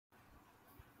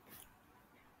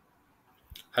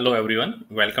Hello everyone,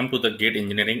 welcome to the Gate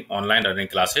Engineering online learning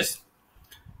classes.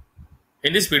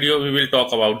 In this video, we will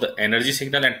talk about the energy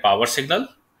signal and power signal,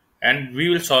 and we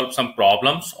will solve some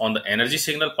problems on the energy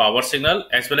signal, power signal,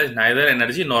 as well as neither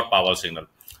energy nor power signal.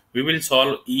 We will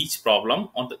solve each problem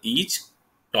on the each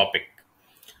topic.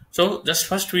 So just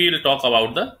first we will talk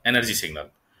about the energy signal.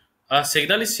 A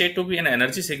signal is said to be an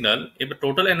energy signal if the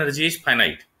total energy is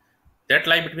finite, that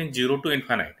lie between 0 to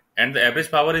infinite, and the average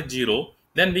power is 0,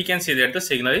 then we can say that the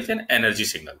signal is an energy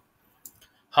signal.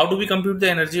 How do we compute the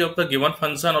energy of the given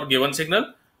function or given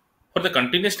signal? For the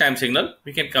continuous time signal,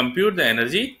 we can compute the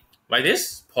energy by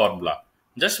this formula.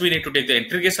 Just we need to take the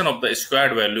integration of the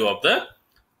squared value of the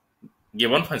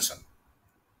given function.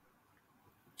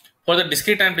 For the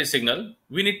discrete time signal,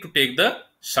 we need to take the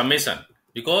summation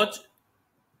because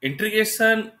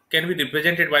integration can be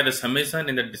represented by the summation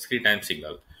in the discrete time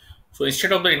signal. So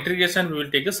instead of the integration, we will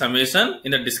take the summation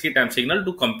in the discrete time signal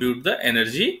to compute the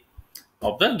energy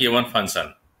of the given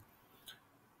function.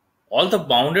 All the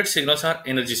bounded signals are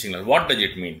energy signals. What does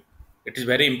it mean? It is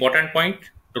very important point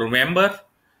to remember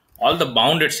all the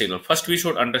bounded signals. First, we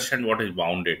should understand what is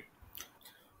bounded.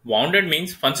 Bounded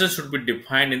means function should be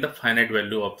defined in the finite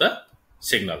value of the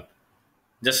signal.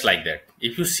 Just like that.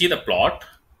 If you see the plot,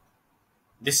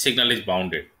 this signal is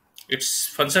bounded. Its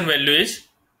function value is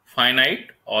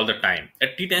finite all the time.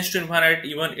 At t tends to infinite,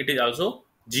 even it is also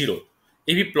 0.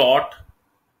 If we plot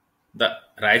the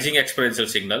rising exponential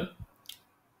signal,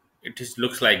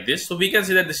 looks like this. So we can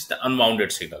say that this is the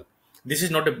unbounded signal. This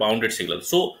is not a bounded signal.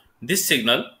 So this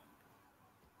signal,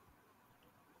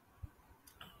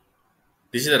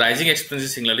 this is a rising exponential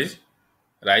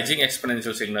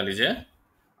signal is a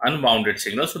unbounded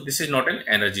signal. So this is not an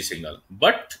energy signal,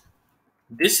 but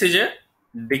this is a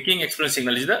decaying exponential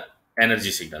signal is the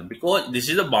energy signal because this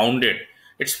is a bounded.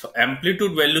 Its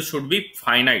amplitude value should be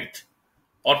finite,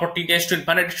 or for t tends to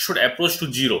infinite, it should approach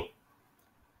to 0.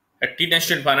 At t tends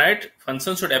to infinite,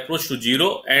 function should approach to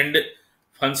 0 and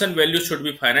function value should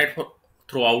be finite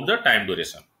throughout the time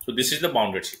duration. So this is the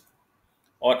bounded signal,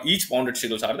 or each bounded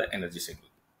signals are the energy signal.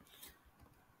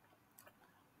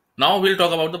 Now we'll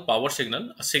talk about the power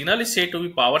signal. A signal is said to be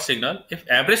power signal if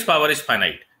average power is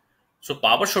finite. So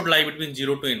power should lie between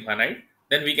 0 to infinite.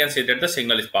 Then we can say that the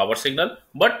signal is power signal,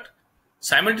 but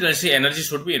simultaneously energy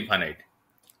should be infinite.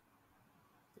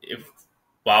 If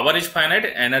power is finite,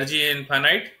 energy is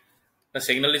infinite, the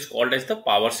signal is called as the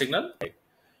power signal.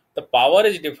 The power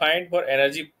is defined for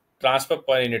energy transfer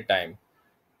per unit time.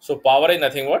 So power is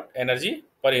nothing but energy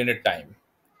per unit time.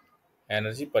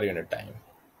 Energy per unit time.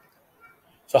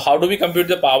 So how do we compute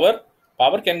the power?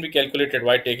 Power can be calculated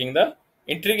by taking the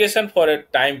integration for a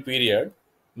time period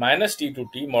minus t to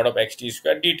t mod of xt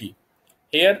square dt.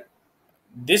 Here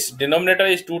this denominator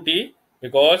is 2t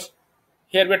because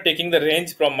here we are taking the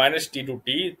range from minus t to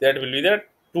t, that will be the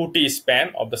 2t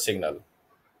span of the signal,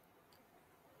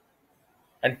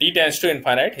 and t tends to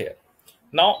infinite here.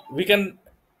 Now we can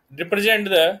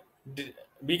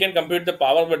compute the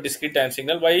power of a discrete time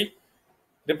signal by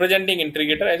representing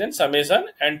integrator as in summation,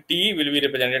 and t will be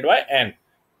represented by n.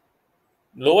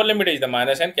 Lower limit is the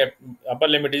minus n, upper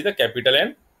limit is the capital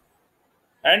N,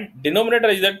 and denominator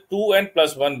is the 2n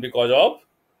plus 1 because of,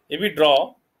 if we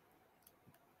draw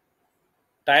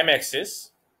time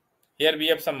axis, here we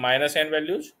have some minus n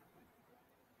values,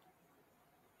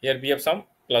 here we have some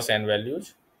plus n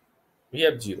values, we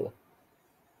have 0,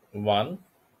 1,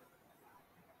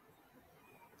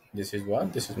 this is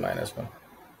 1, this is minus 1.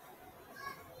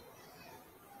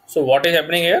 So what is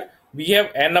happening here? We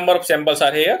have n number of samples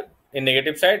are here in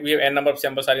negative side, we have n number of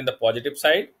samples are in the positive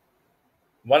side,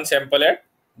 one sample at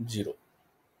 0.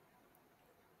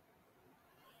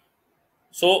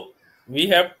 So we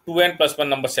have 2n plus 1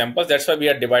 number samples, that's why we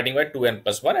are dividing by 2n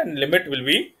plus 1, and limit will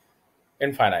be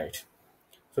infinite.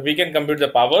 So we can compute the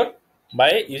power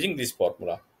by using this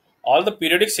formula. All the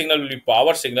periodic signal will be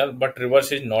power signal, but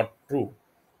reverse is not true.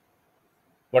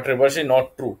 So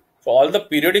all the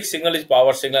periodic signal is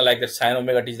power signal, like that sin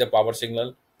omega t is the power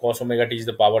signal, cos omega t is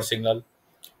the power signal,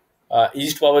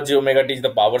 e to power j omega t is the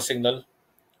power signal.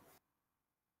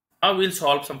 Now we'll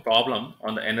solve some problem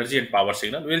on the energy and power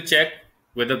signal. We'll check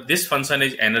whether this function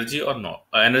is energy or not,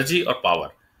 energy or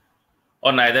power,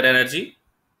 or neither energy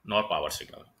nor power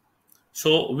signal.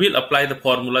 So we'll apply the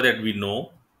formula that we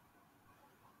know.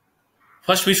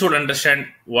 First, we should understand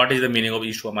what is the meaning of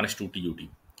e to the power minus 2t ut.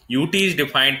 Ut is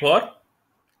defined for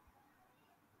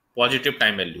positive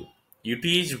time value. Ut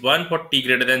is 1 for t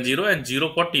greater than 0 and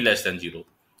 0 for t less than 0.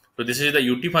 So this is the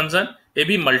ut function. If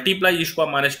we multiply e to the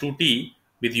power minus 2t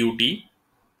with ut,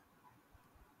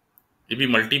 if we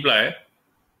multiply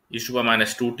e to the power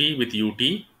minus 2t with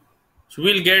ut, so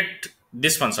we'll get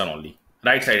this function only,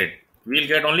 right sided. We'll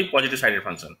get only positive sided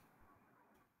function.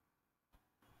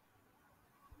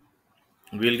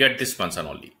 We'll get this function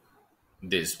only.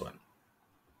 This one.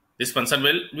 This function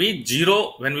will be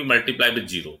 0 when we multiply with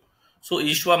 0. So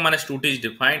e to the power minus 2t is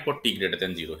defined for t greater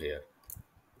than 0 here.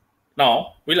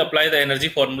 Now we'll apply the energy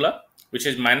formula, which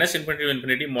is minus infinity to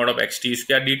infinity mod of xt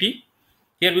square dt.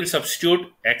 Here we'll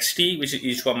substitute xt, which is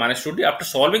e to the power minus 2t. After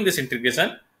solving this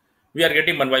integration, we are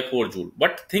getting 1 by 4 joule.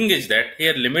 But thing is that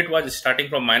here limit was starting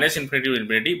from minus infinity to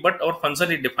infinity, but our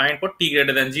function is defined for t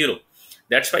greater than 0.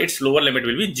 That's why its lower limit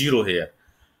will be 0 here.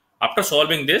 After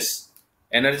solving this,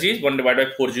 energy is 1 divided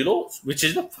by 4 joule, which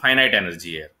is the finite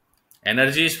energy here.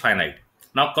 Energy is finite.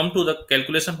 Now come to the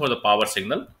calculation for the power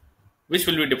signal, which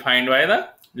will be defined by the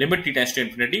limit t tends to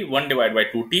infinity 1 divided by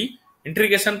 2t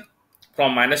integration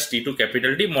from minus t to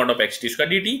capital T mod of xt square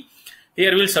dt.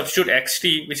 Here we will substitute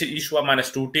xt, which is e to the power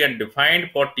minus 2t, and defined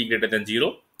for t greater than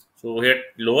 0. So here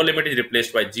lower limit is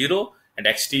replaced by 0 and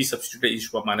xt is substituted e to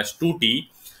the power minus 2t.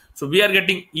 So we are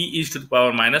getting e to the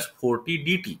power minus 4t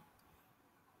dt.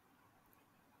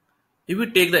 If we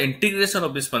take the integration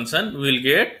of this function, we will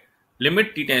get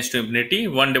limit t tends to infinity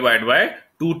 1 divided by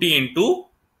 2t into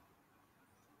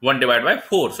 1 divided by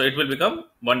 4. So it will become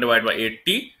 1 divided by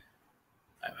 8t.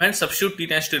 When substitute t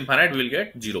tends to infinite, we will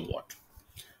get 0 watt.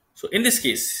 So in this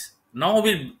case, now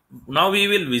we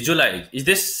will visualize, is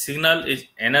this signal is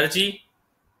energy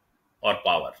or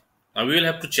power? Now we will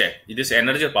have to check, is this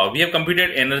energy or power? We have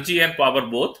computed energy and power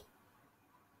both.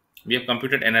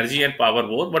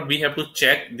 But we have to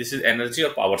check this is energy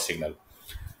or power signal.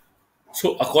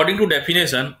 So according to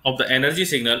definition of the energy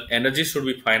signal, energy should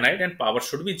be finite and power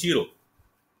should be 0.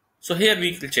 So here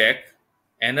we will check,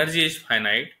 energy is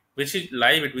finite, which is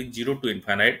lie between 0 to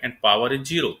infinite, and power is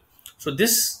 0. So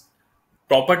this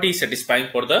property is satisfying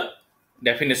for the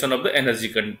definition of the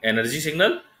energy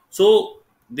signal. So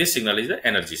this signal is the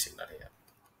energy signal here.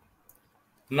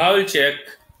 Now we'll check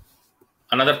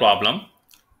another problem.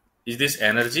 Is this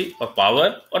energy or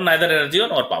power, or neither energy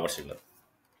or power signal?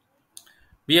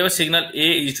 We have a signal A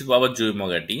e to the power j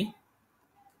omega t.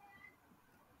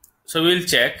 So we will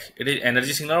check it is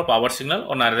energy signal or power signal,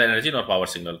 or neither energy nor power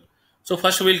signal. So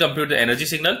first we will compute the energy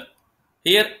signal.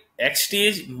 Here xt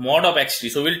is mod of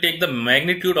xt. So we will take the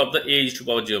magnitude of the A e to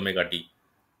the power j omega t.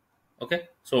 Okay.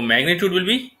 So magnitude will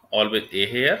be always A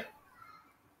here.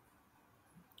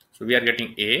 So we are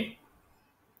getting A.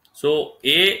 So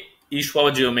A e to the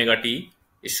power j omega t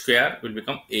square will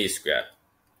become A square.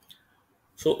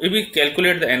 So if we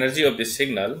calculate the energy of this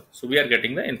signal, so we are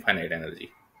getting the infinite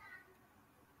energy.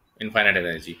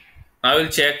 Now we'll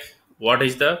check what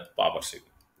is the power signal.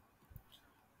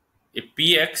 If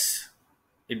px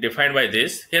is defined by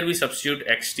this, here we substitute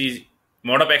xt,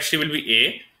 mod of xt will be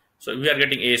A. So we are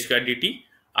getting A square dt.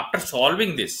 After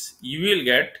solving this, you will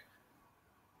get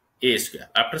A square.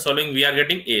 After solving, we are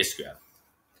getting A square.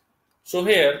 So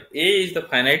here A is the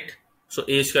finite, so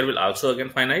A square will also again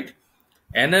finite.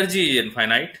 Energy is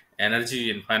infinite,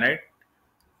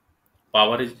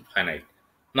 power is finite.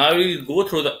 Now we will go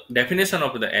through the definition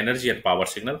of the energy and power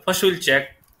signal. First we will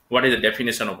check what is the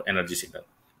definition of energy signal.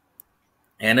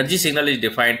 Energy signal is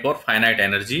defined for finite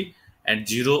energy and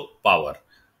 0 power.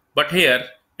 But here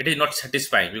it is not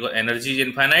satisfying because energy is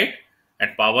infinite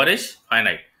and power is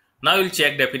finite. Now we will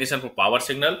check definition for power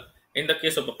signal. In the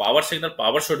case of the power signal,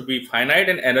 power should be finite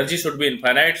and energy should be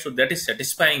infinite. So that is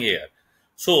satisfying here.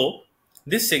 So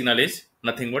this signal is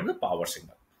nothing but the power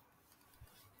signal.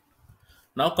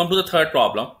 Now come to the third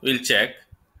problem. We will check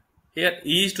here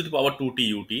e to the power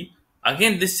 2t ut.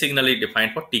 Again this signal is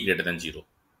defined for t greater than 0.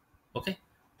 Okay.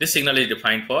 This signal is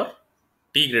defined for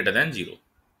t greater than 0.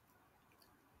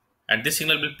 And this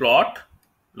signal will plot,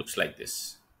 looks like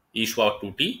this. E to the power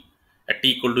 2t. At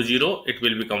t equal to 0, it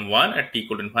will become 1. At t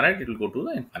equal to infinite, it will go to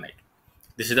the infinite.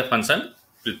 This is the function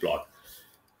will plot.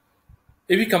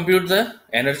 If we compute the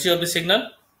energy of the signal,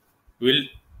 we will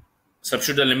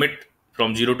substitute the limit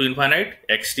from 0 to infinite,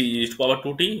 xt e to the power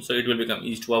 2t. So it will become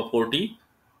e to the power 4t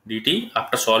dt.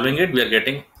 After solving it, we are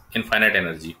getting infinite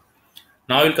energy.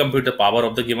 Now we will compute the power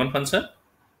of the given function.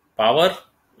 Power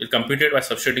will compute it by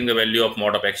substituting the value of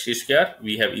mod of xt square.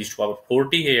 We have e to the power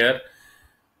 4t here.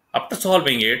 After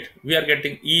solving it, we are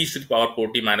getting e to the power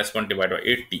 4t minus 1 divided by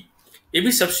 8t. If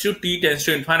we substitute t tends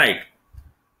to infinite,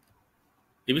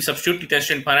 in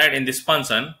this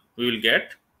function, we will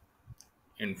get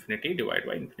infinity divided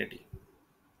by infinity.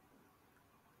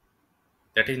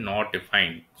 That is not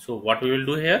defined. So what we will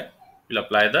do here, we will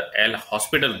apply the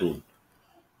L'Hospital rule.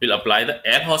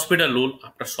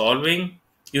 After solving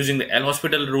using the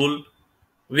L'Hospital rule,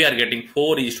 we are getting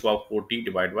 4 e to the power 4t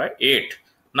divided by 8.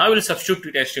 Now we'll substitute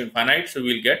t tends to infinite, so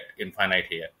we'll get infinite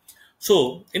here.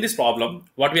 So in this problem,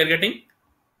 what we are getting?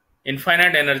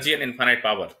 Infinite energy and infinite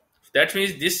power. That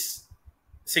means this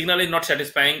signal is not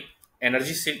satisfying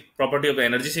property of the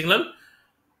energy signal,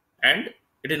 and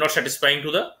it is not satisfying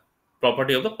to the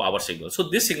property of the power signal. So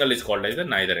this signal is called as the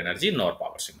neither energy nor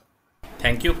power signal.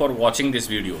 Thank you for watching this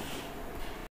video.